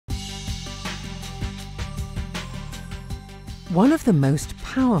One of the most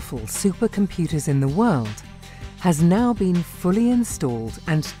powerful supercomputers in the world has now been fully installed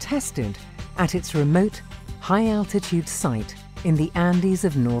and tested at its remote, high-altitude site in the Andes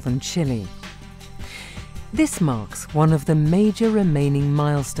of northern Chile. This marks one of the major remaining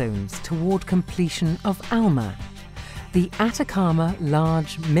milestones toward completion of ALMA, the Atacama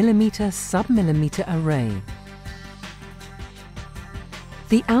Large Millimeter submillimeter array.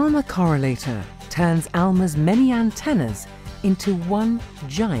 The ALMA correlator turns ALMA's many antennas into one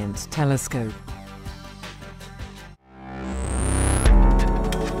giant telescope.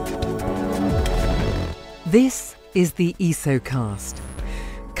 This is the ESOcast,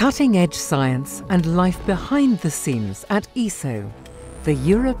 cutting-edge science and life behind the scenes at ESO, the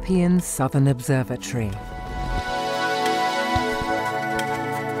European Southern Observatory.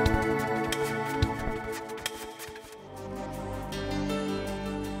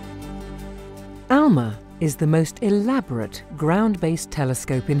 ALMA is the most elaborate ground-based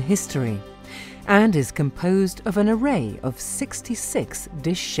telescope in history and is composed of an array of 66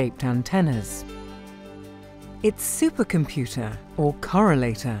 dish-shaped antennas. Its supercomputer, or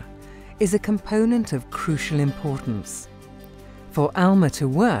correlator, is a component of crucial importance. For ALMA to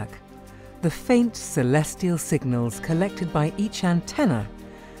work, the faint celestial signals collected by each antenna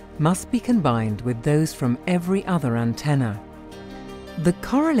must be combined with those from every other antenna. The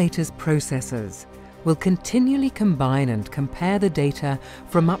correlator's processors will continually combine and compare the data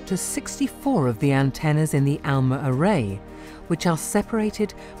from up to 64 of the antennas in the ALMA array, which are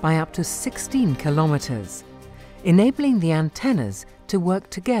separated by up to 16 kilometers, enabling the antennas to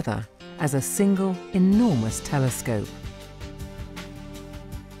work together as a single enormous telescope.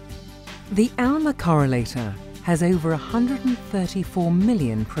 The ALMA correlator has over 134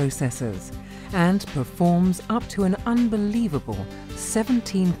 million processors and performs up to an unbelievable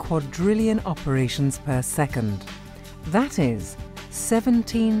 17 quadrillion operations per second. That is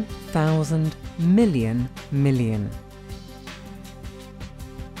 17,000 million.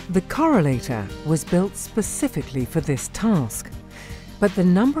 The correlator was built specifically for this task, but the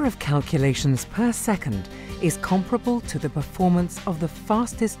number of calculations per second is comparable to the performance of the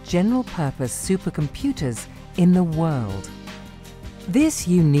fastest general-purpose supercomputers in the world. This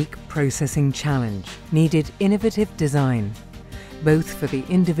unique processing challenge needed innovative design, both for the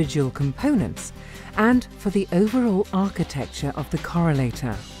individual components and for the overall architecture of the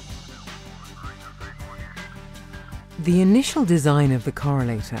correlator. The initial design of the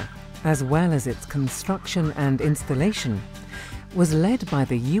correlator, as well as its construction and installation, was led by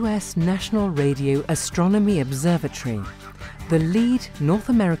the US National Radio Astronomy Observatory, the lead North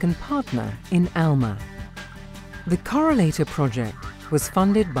American partner in ALMA. The correlator project was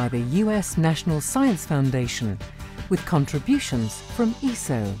funded by the US National Science Foundation with contributions from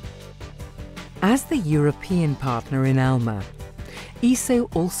ESO. As the European partner in ALMA, ESO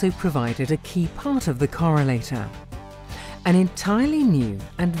also provided a key part of the correlator. An entirely new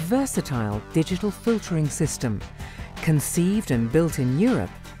and versatile digital filtering system, conceived and built in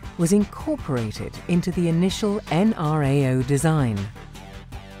Europe, was incorporated into the initial NRAO design.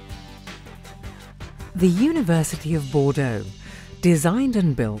 The University of Bordeaux designed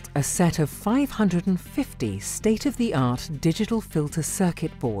and built a set of 550 state-of-the-art digital filter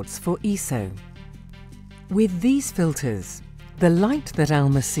circuit boards for ESO. With these filters, the light that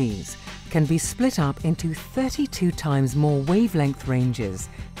ALMA sees can be split up into 32 times more wavelength ranges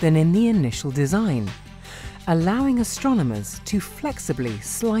than in the initial design, allowing astronomers to flexibly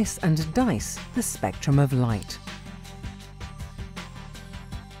slice and dice the spectrum of light.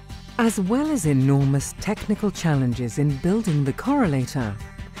 As well as enormous technical challenges in building the correlator,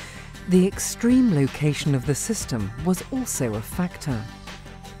 the extreme location of the system was also a factor.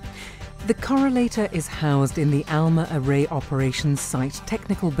 The correlator is housed in the ALMA Array Operations Site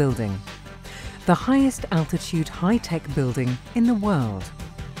Technical Building, the highest altitude high-tech building in the world.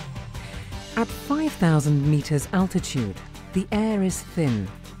 At 5,000 meters altitude, the air is thin,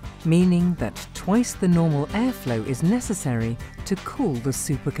 meaning that twice the normal airflow is necessary to cool the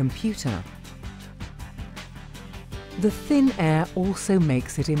supercomputer. The thin air also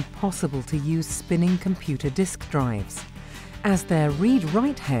makes it impossible to use spinning computer disk drives, as their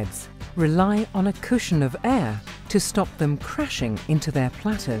read-write heads rely on a cushion of air to stop them crashing into their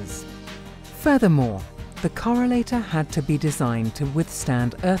platters. Furthermore, the correlator had to be designed to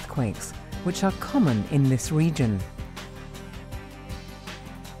withstand earthquakes, which are common in this region.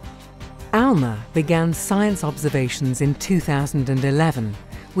 ALMA began science observations in 2011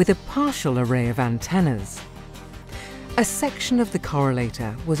 with a partial array of antennas. A section of the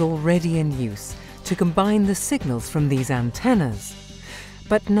correlator was already in use to combine the signals from these antennas,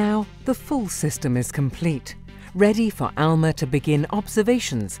 but now the full system is complete, ready for ALMA to begin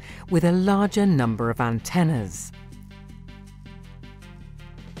observations with a larger number of antennas.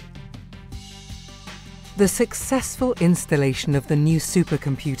 The successful installation of the new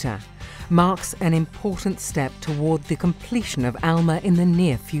supercomputer marks an important step toward the completion of ALMA in the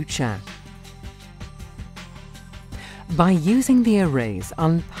near future. By using the array's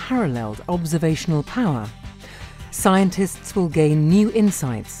unparalleled observational power, scientists will gain new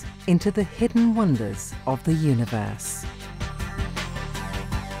insights into the hidden wonders of the universe.